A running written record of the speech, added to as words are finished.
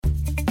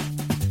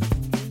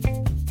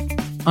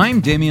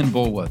I'm Damian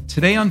Bulwa.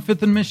 Today on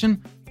Fifth and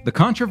Mission, the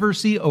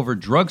controversy over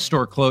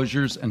drugstore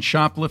closures and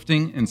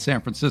shoplifting in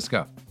San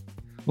Francisco.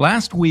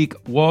 Last week,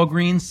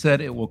 Walgreens said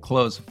it will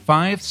close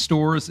 5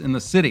 stores in the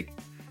city.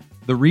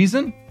 The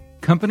reason?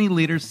 Company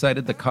leaders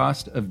cited the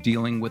cost of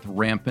dealing with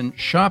rampant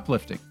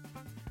shoplifting.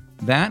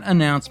 That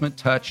announcement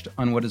touched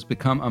on what has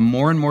become a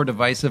more and more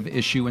divisive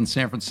issue in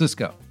San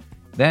Francisco.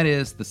 That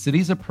is, the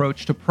city's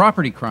approach to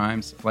property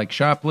crimes like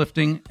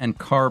shoplifting and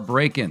car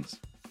break-ins.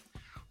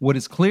 What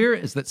is clear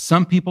is that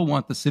some people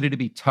want the city to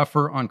be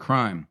tougher on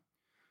crime.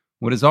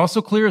 What is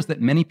also clear is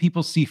that many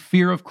people see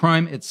fear of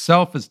crime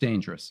itself as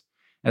dangerous,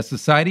 as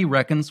society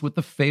reckons with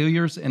the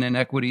failures and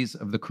inequities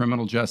of the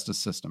criminal justice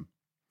system.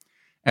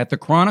 At the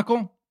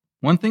Chronicle,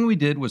 one thing we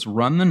did was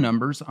run the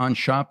numbers on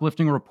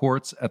shoplifting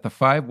reports at the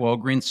 5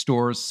 Walgreens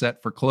stores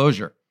set for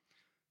closure.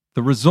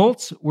 The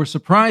results were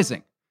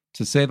surprising,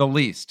 to say the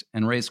least,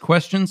 and raised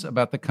questions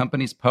about the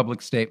company's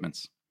public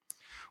statements.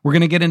 We're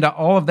going to get into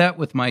all of that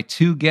with my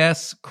 2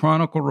 guests,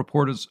 Chronicle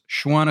reporters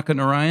Shwanika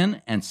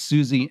Narayan and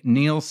Susie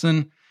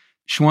Nielsen.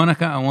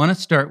 Shwanika, I want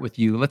to start with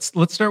you. Let's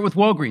start with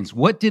Walgreens.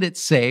 What did it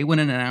say when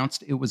it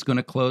announced it was going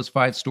to close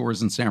 5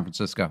 stores in San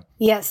Francisco?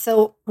 Yes,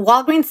 so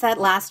Walgreens said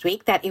last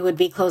week that it would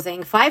be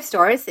closing 5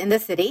 stores in the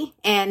city.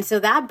 And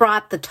so that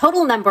brought the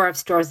total number of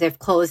stores they've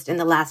closed in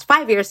the last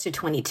 5 years to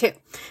 22.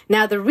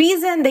 Now, the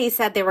reason they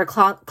said they were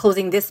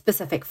closing this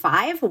specific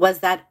 5 was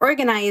that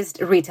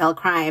organized retail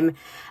crime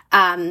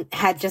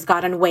had just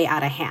gotten way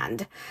out of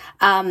hand.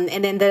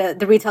 And then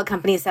the retail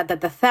company said that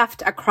the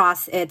theft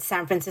across its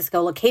San Francisco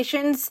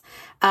locations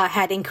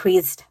had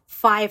increased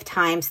 5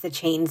 times the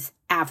chain's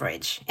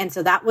average. And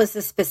so that was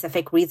the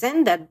specific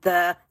reason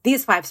that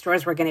these 5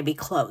 stores were going to be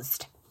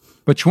closed.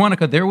 But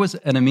Shwanika, there was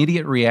an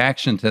immediate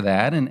reaction to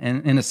that, and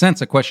in a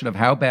sense, a question of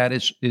how bad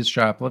is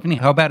shoplifting?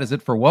 How bad is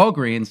it for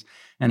Walgreens?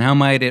 And how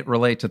might it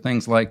relate to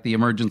things like the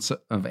emergence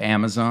of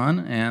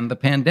Amazon and the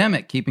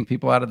pandemic, keeping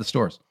people out of the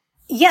stores?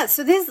 Yeah,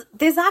 so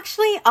there's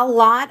actually a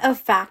lot of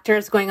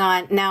factors going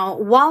on. Now,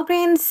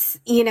 Walgreens,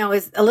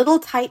 is a little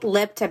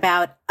tight-lipped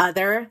about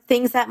other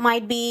things that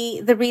might be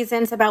the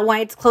reasons about why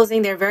it's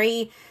closing. They're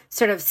very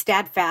sort of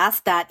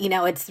steadfast that,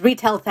 it's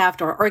retail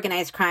theft or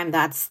organized crime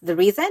that's the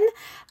reason.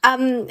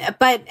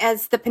 But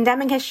as the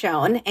pandemic has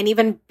shown, and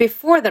even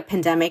before the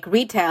pandemic,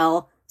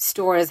 retail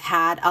stores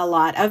had a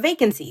lot of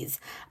vacancies,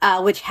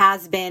 which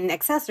has been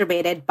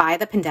exacerbated by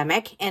the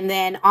pandemic. And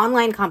then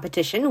online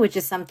competition, which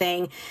is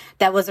something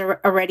that was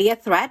already a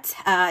threat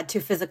to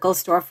physical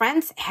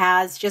storefronts,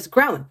 has just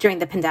grown during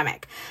the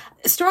pandemic.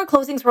 Store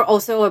closings were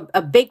also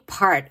a big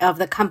part of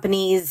the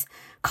company's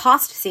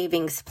cost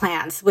savings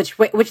plans,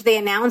 which they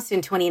announced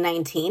in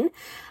 2019.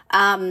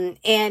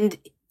 And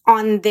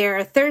on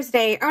their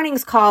Thursday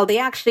earnings call, they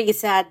actually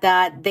said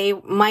that they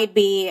might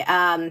be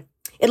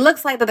it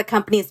looks like that the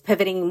company is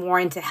pivoting more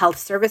into health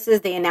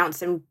services. They announced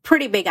some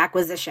pretty big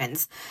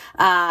acquisitions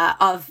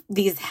of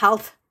these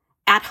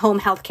at-home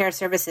healthcare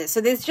services.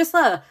 So there's just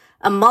a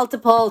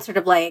multiple sort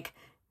of like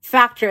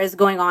factors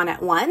going on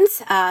at once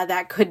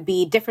that could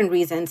be different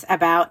reasons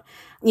about,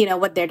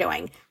 what they're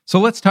doing. So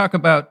let's talk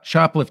about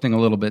shoplifting a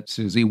little bit,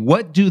 Susie.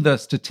 What do the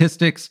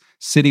statistics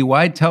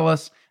citywide tell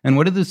us? And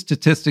what do the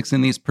statistics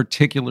in these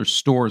particular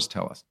stores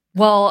tell us?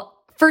 Well,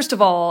 first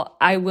of all,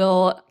 I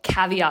will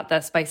caveat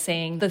this by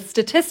saying the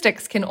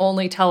statistics can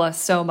only tell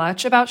us so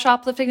much about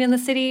shoplifting in the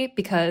city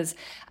because,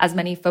 as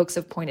many folks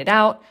have pointed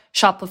out,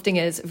 shoplifting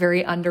is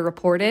very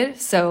underreported.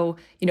 So,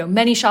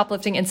 many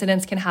shoplifting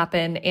incidents can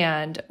happen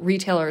and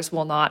retailers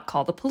will not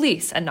call the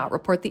police and not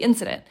report the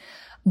incident.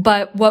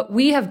 But what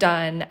we have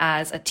done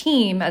as a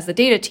team, as the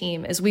data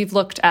team, is we've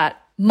looked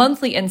at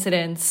monthly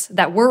incidents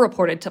that were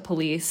reported to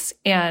police.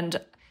 And,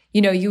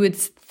 you would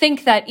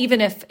think that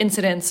even if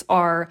incidents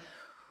are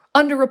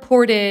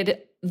underreported,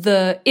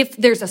 if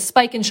there's a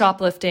spike in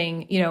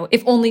shoplifting,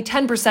 if only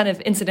 10%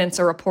 of incidents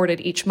are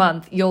reported each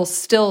month, you'll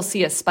still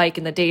see a spike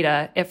in the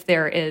data if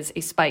there is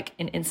a spike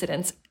in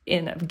incidents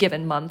in a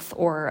given month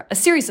or a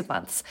series of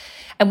months.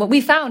 And what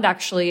we found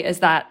actually is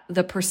that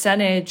the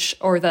percentage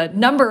or the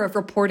number of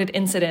reported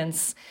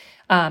incidents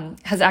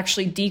has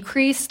actually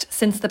decreased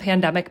since the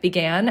pandemic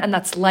began, and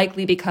that's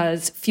likely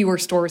because fewer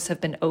stores have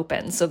been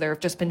open. So there have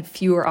just been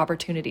fewer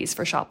opportunities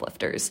for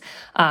shoplifters.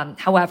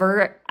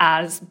 However,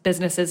 as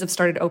businesses have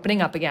started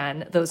opening up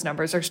again, those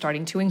numbers are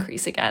starting to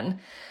increase again.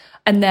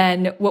 And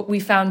then what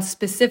we found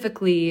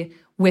specifically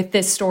with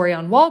this story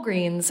on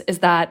Walgreens is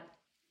that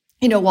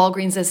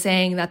Walgreens is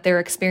saying that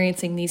they're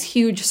experiencing these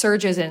huge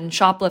surges in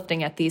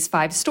shoplifting at these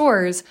 5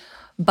 stores,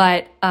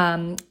 but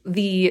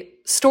the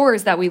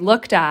stores that we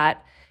looked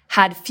at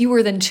had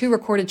fewer than 2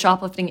 recorded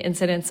shoplifting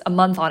incidents a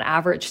month on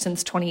average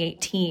since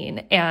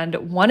 2018. And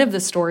one of the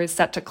stores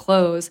set to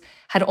close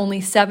had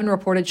only 7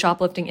 reported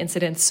shoplifting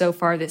incidents so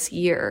far this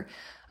year.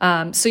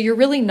 So you're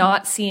really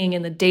not seeing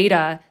in the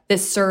data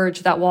this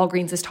surge that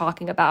Walgreens is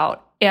talking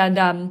about. And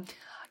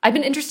I've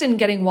been interested in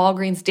getting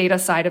Walgreens' data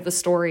side of the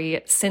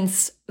story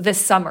since this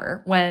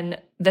summer when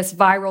this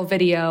viral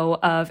video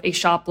of a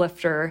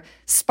shoplifter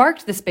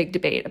sparked this big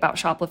debate about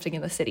shoplifting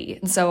in the city.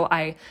 And so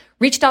I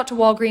reached out to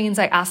Walgreens.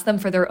 I asked them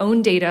for their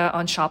own data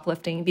on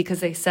shoplifting because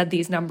they said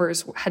these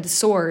numbers had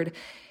soared.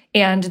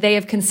 And they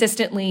have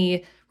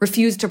consistently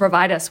refused to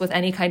provide us with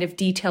any kind of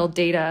detailed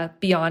data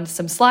beyond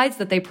some slides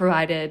that they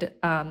provided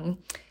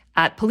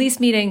at police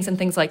meetings and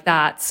things like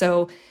that.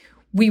 So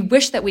we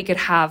wish that we could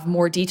have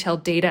more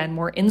detailed data and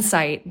more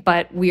insight,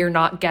 but we are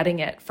not getting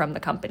it from the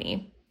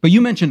company. But you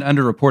mentioned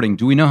underreporting.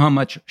 Do we know how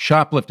much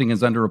shoplifting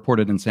is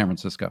underreported in San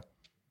Francisco?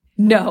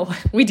 No,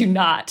 we do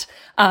not.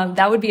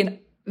 That would be a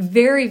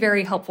very,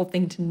 very helpful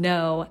thing to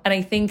know. And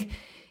I think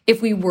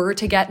if we were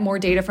to get more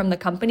data from the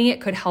company,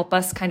 it could help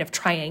us kind of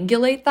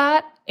triangulate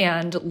that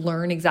and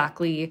learn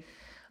exactly,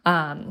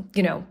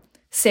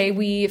 say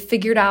we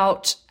figured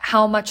out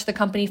how much the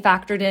company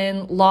factored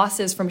in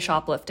losses from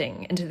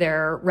shoplifting into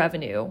their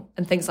revenue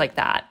and things like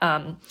that.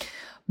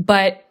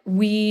 But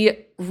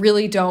we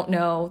really don't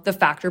know the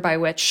factor by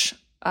which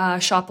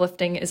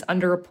shoplifting is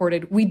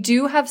underreported. We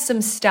do have some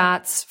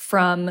stats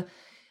from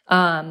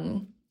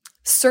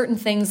certain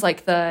things,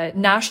 like the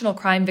National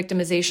Crime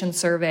Victimization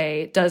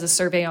Survey does a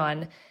survey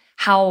on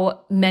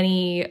how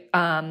many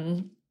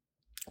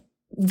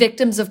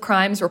victims of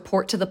crimes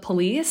report to the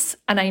police.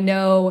 And I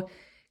know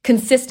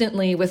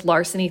consistently with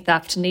larceny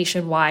theft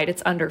nationwide,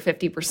 it's under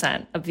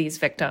 50% of these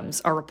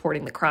victims are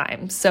reporting the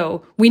crime.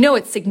 So we know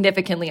it's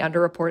significantly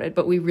underreported,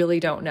 but we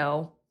really don't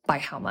know by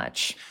how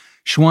much.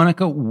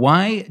 Shwanika,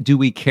 why do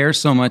we care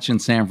so much in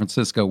San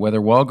Francisco, whether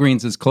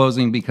Walgreens is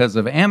closing because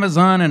of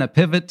Amazon and a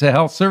pivot to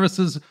health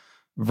services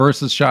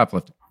versus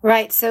shoplifting?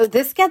 Right. So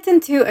this gets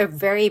into a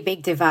very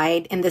big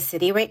divide in the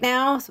city right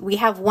now. We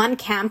have one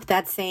camp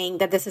that's saying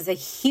that this is a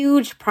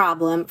huge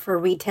problem for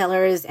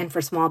retailers and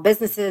for small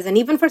businesses and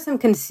even for some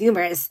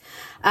consumers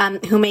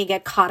who may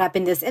get caught up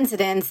in this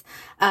incident.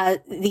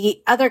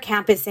 The other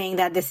camp is saying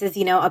that this is,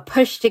 a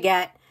push to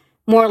get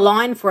more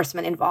law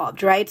enforcement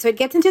involved, right? So it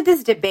gets into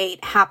this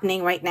debate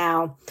happening right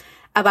now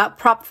about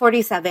Prop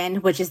 47,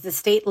 which is the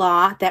state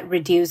law that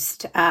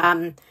reduced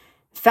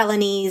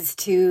felonies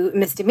to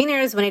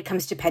misdemeanors when it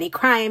comes to petty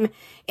crime.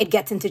 It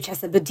gets into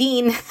Chesa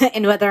Boudin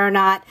and whether or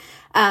not,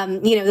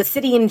 the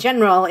city in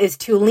general is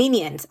too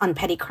lenient on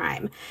petty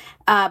crime.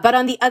 But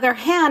on the other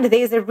hand,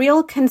 there's a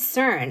real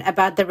concern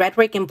about the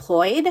rhetoric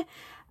employed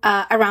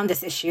around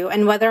this issue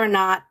and whether or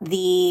not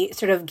the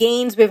sort of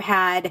gains we've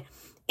had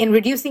in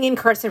reducing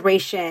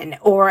incarceration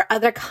or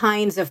other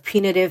kinds of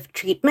punitive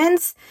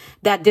treatments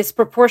that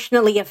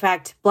disproportionately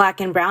affect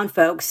Black and brown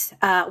folks,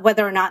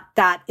 whether or not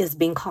that is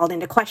being called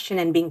into question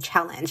and being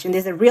challenged. And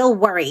there's a real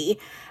worry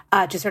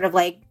to sort of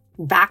like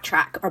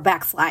backtrack or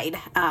backslide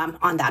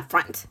on that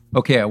front.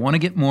 Okay, I want to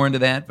get more into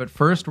that, but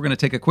first we're going to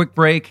take a quick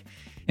break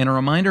and a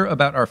reminder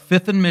about our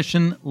Fifth and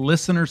Mission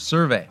listener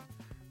survey.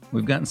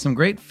 We've gotten some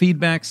great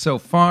feedback so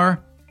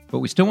far, but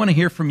we still want to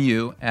hear from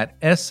you at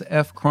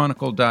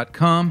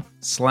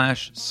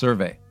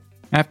sfchronicle.com/survey.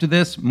 After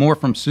this, more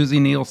from Susie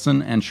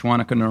Nielsen and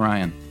Shwanika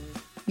Narayan.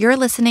 You're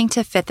listening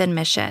to Fifth and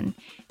Mission.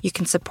 You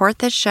can support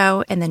this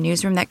show and the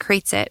newsroom that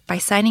creates it by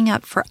signing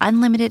up for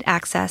unlimited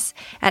access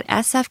at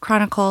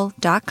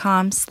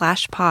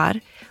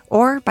sfchronicle.com/pod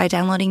or by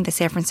downloading the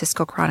San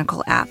Francisco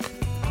Chronicle app.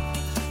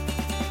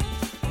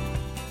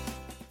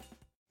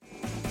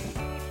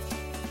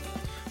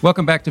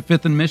 Welcome back to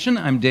Fifth and Mission.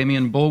 I'm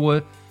Damian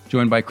Bulwa,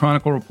 joined by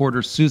Chronicle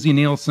reporters Susie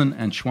Nielsen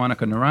and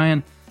Shwanika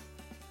Narayan.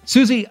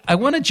 Susie, I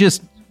want to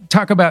just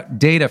talk about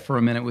data for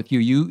a minute with you.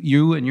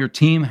 You and your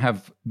team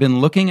have been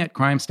looking at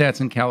crime stats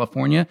in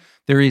California.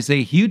 There is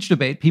a huge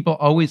debate. People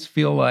always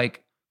feel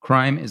like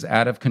crime is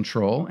out of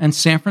control, and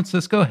San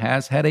Francisco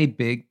has had a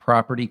big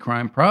property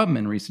crime problem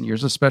in recent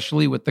years,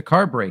 especially with the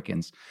car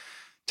break-ins.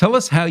 Tell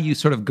us how you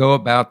sort of go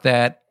about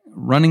that,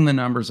 running the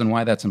numbers, and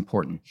why that's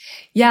important.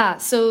 Yeah,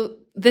 so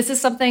this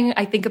is something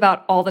I think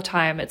about all the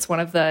time. It's one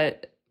of the,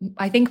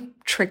 I think,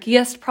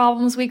 trickiest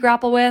problems we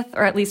grapple with,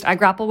 or at least I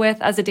grapple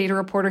with as a data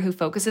reporter who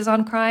focuses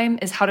on crime,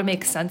 is how to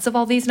make sense of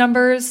all these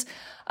numbers,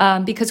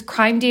 because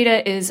crime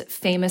data is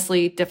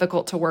famously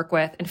difficult to work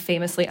with and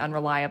famously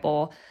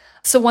unreliable.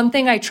 So one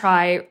thing I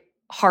try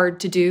hard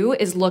to do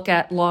is look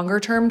at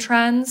longer term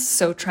trends,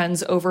 so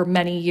trends over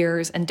many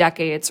years and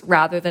decades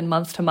rather than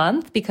month to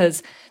month,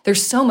 because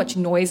there's so much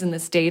noise in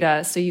this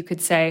data. So you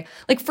could say,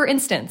 like, for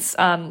instance,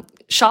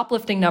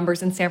 shoplifting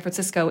numbers in San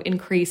Francisco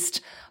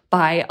increased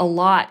by a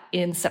lot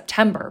in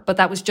September, but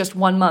that was just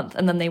 1 month,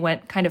 and then they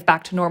went kind of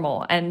back to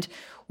normal. And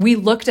we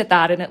looked at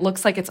that, and it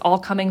looks like it's all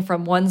coming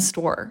from one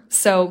store.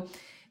 So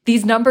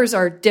these numbers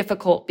are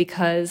difficult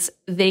because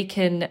they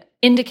can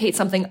indicate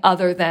something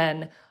other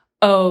than,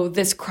 oh,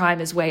 this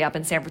crime is way up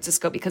in San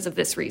Francisco because of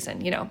this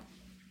reason,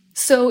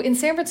 So in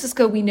San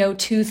Francisco, we know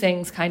two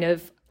things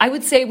I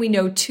would say we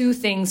know two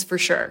things for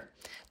sure.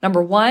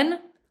 Number one,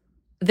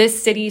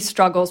 this city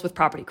struggles with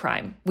property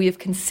crime. We have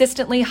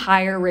consistently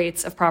higher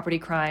rates of property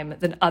crime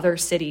than other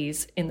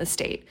cities in the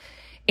state.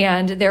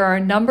 And there are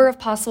a number of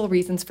possible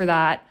reasons for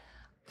that.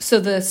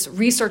 So this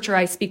researcher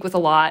I speak with a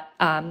lot,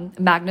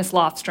 Magnus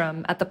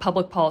Lofstrom at the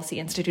Public Policy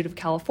Institute of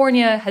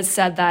California, has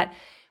said that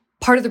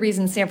Part of the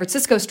reason San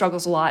Francisco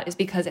struggles a lot is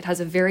because it has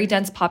a very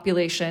dense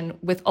population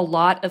with a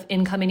lot of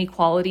income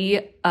inequality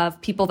of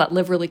people that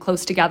live really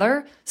close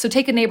together. So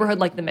take a neighborhood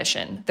like the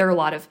Mission. There are a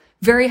lot of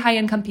very high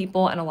income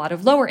people and a lot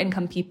of lower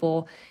income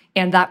people,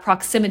 and that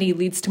proximity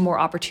leads to more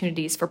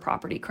opportunities for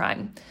property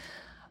crime.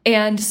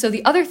 And so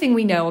the other thing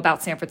we know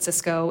about San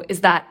Francisco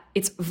is that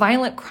its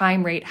violent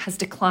crime rate has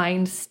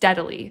declined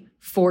steadily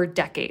for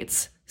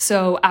decades.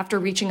 So after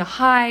reaching a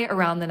high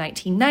around the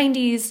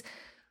 1990s,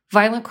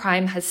 violent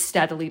crime has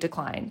steadily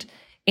declined.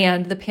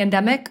 And the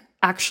pandemic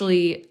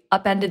actually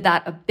upended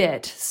that a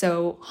bit.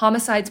 So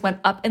homicides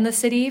went up in the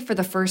city for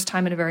the first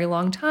time in a very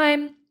long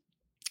time.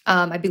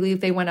 I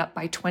believe they went up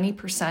by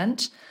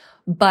 20%,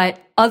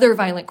 but other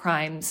violent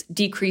crimes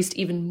decreased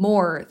even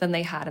more than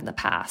they had in the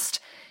past.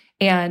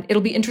 And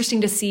it'll be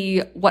interesting to see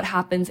what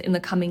happens in the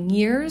coming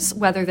years,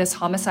 whether this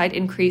homicide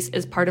increase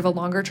is part of a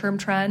longer-term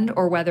trend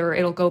or whether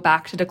it'll go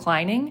back to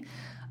declining.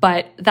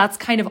 But that's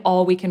kind of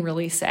all we can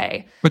really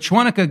say. But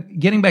Shwanika,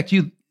 getting back to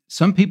you,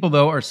 some people,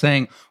 though, are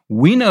saying,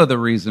 we know the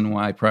reason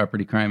why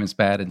property crime is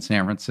bad in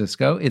San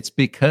Francisco. It's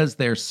because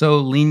they're so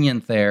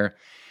lenient there.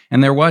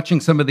 And they're watching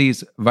some of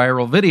these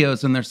viral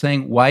videos and they're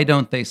saying, why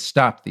don't they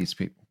stop these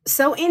people?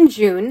 So in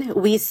June,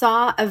 we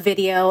saw a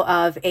video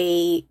of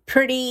a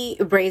pretty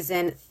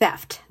brazen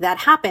theft that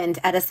happened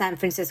at a San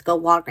Francisco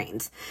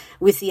Walgreens.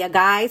 We see a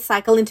guy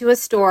cycle into a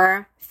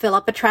store, fill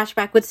up a trash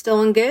bag with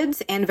stolen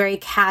goods, and very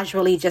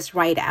casually just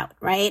ride out,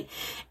 right?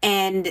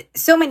 And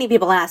so many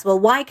people ask, well,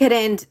 why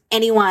couldn't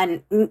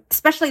anyone,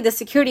 especially the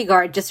security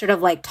guard, just sort of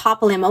like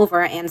topple him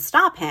over and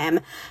stop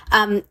him?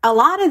 A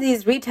lot of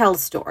these retail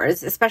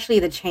stores, especially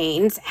the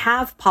chains,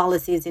 have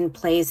policies in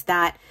place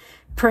that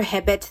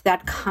prohibit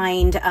that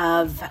kind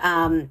of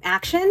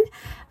action.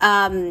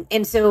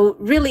 And so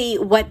really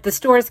what the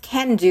stores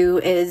can do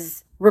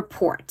is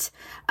report.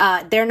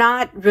 They're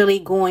not really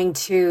going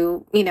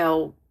to,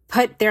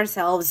 put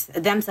themselves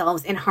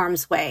in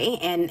harm's way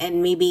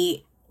and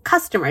maybe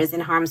customers in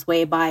harm's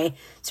way by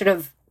sort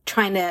of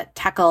trying to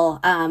tackle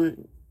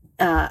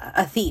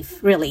a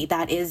thief, really,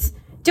 that is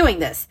doing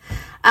this.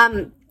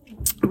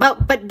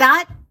 But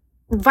that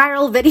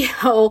viral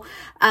video,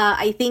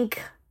 I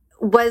think,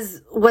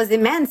 was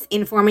immense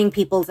in forming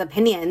people's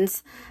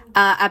opinions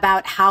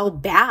about how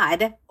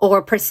bad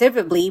or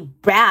perceivably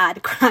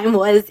bad crime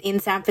was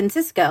in San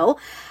Francisco.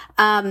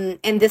 And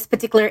this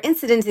particular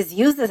incident is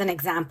used as an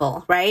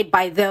example, right,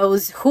 by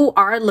those who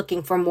are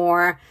looking for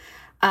more,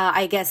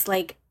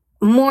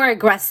 more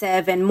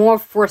aggressive and more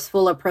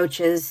forceful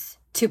approaches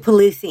to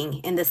policing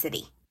in the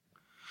city.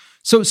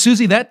 So,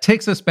 Susie, that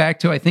takes us back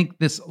to, I think,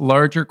 this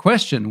larger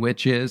question,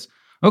 which is,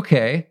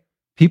 okay,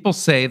 people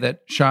say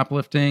that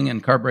shoplifting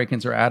and car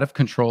break-ins are out of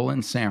control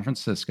in San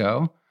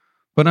Francisco.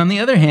 But on the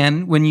other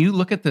hand, when you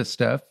look at this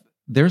stuff,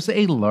 there's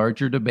a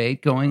larger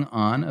debate going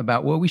on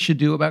about what we should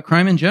do about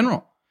crime in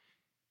general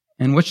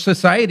and what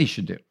society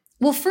should do.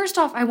 Well, first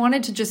off, I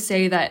wanted to just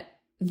say that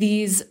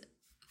these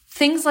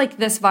things like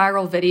this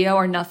viral video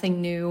are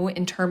nothing new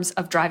in terms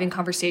of driving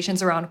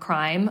conversations around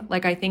crime.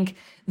 Like, I think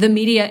the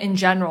media in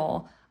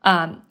general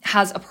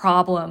has a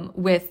problem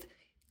with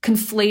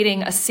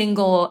conflating a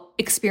single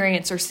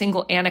experience or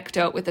single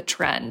anecdote with a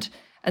trend.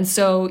 And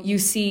so you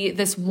see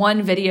this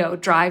one video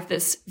drive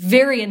this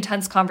very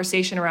intense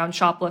conversation around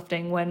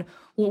shoplifting when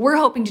what we're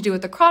hoping to do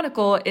with the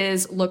Chronicle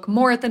is look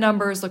more at the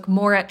numbers, look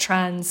more at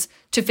trends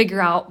to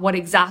figure out what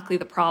exactly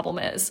the problem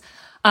is.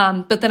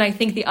 But then I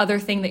think the other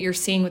thing that you're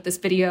seeing with this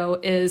video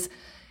is,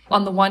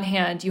 on the one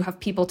hand, you have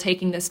people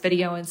taking this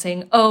video and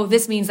saying, oh,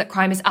 this means that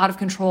crime is out of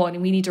control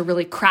and we need to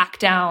really crack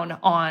down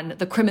on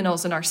the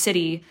criminals in our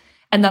city.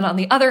 And then on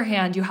the other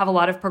hand, you have a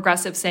lot of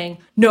progressives saying,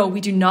 no,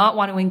 we do not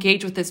want to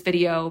engage with this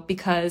video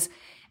because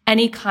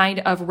any kind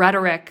of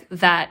rhetoric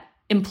that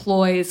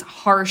employs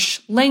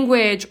harsh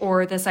language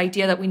or this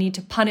idea that we need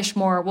to punish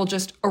more will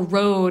just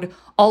erode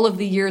all of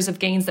the years of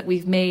gains that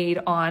we've made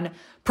on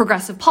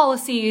progressive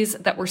policies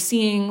that we're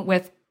seeing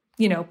with,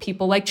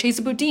 people like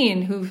Chesa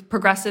Boudin, who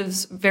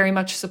progressives very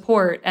much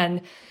support.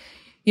 And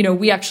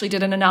we actually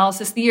did an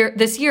analysis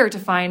this year to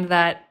find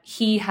that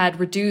he had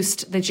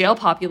reduced the jail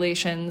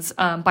populations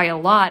by a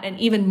lot, and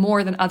even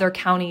more than other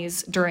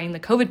counties during the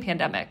COVID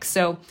pandemic.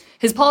 So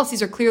his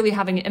policies are clearly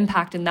having an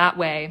impact in that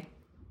way.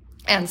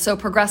 And so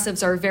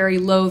progressives are very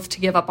loath to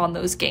give up on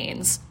those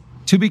gains.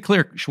 To be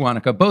clear,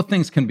 Shwanika, both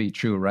things can be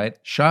true, right?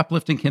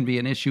 Shoplifting can be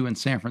an issue in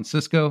San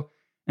Francisco,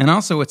 and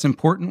also it's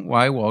important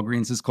why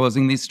Walgreens is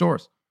closing these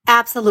stores.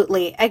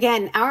 Absolutely.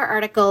 Again, our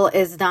article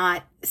is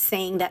not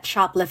saying that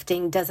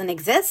shoplifting doesn't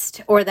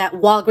exist or that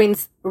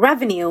Walgreens'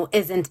 revenue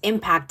isn't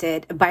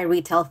impacted by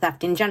retail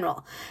theft in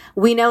general.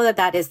 We know that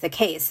that is the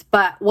case,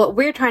 but what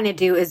we're trying to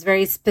do is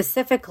very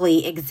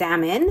specifically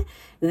examine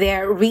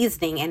their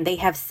reasoning, and they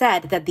have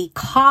said that the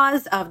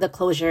cause of the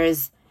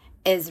closures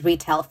is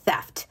retail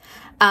theft.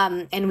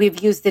 And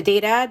we've used the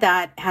data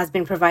that has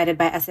been provided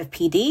by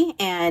SFPD,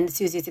 and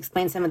Susie's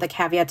explained some of the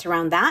caveats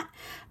around that.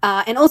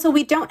 And also,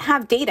 we don't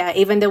have data,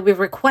 even though we've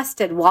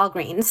requested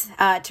Walgreens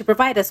to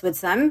provide us with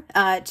some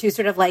to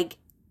sort of like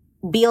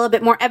be a little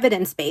bit more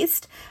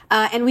evidence-based,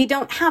 and we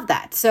don't have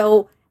that.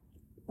 So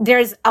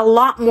there's a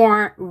lot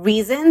more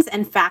reasons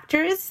and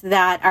factors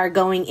that are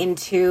going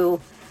into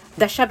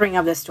the shuttering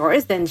of the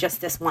stores than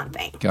just this one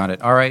thing. Got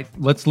it. All right,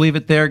 let's leave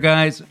it there,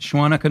 guys.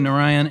 Shwanaka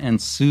Narayan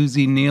and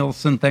Susie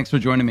Nielsen, thanks for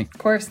joining me. Of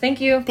course.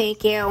 Thank you.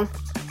 Thank you.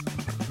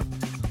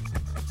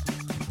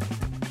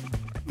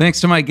 Thanks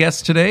to my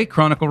guests today,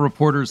 Chronicle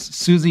reporters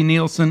Susie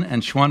Nielsen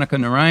and Shwanaka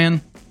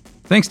Narayan.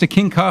 Thanks to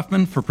King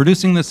Kaufman for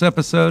producing this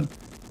episode,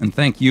 and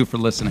thank you for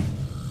listening.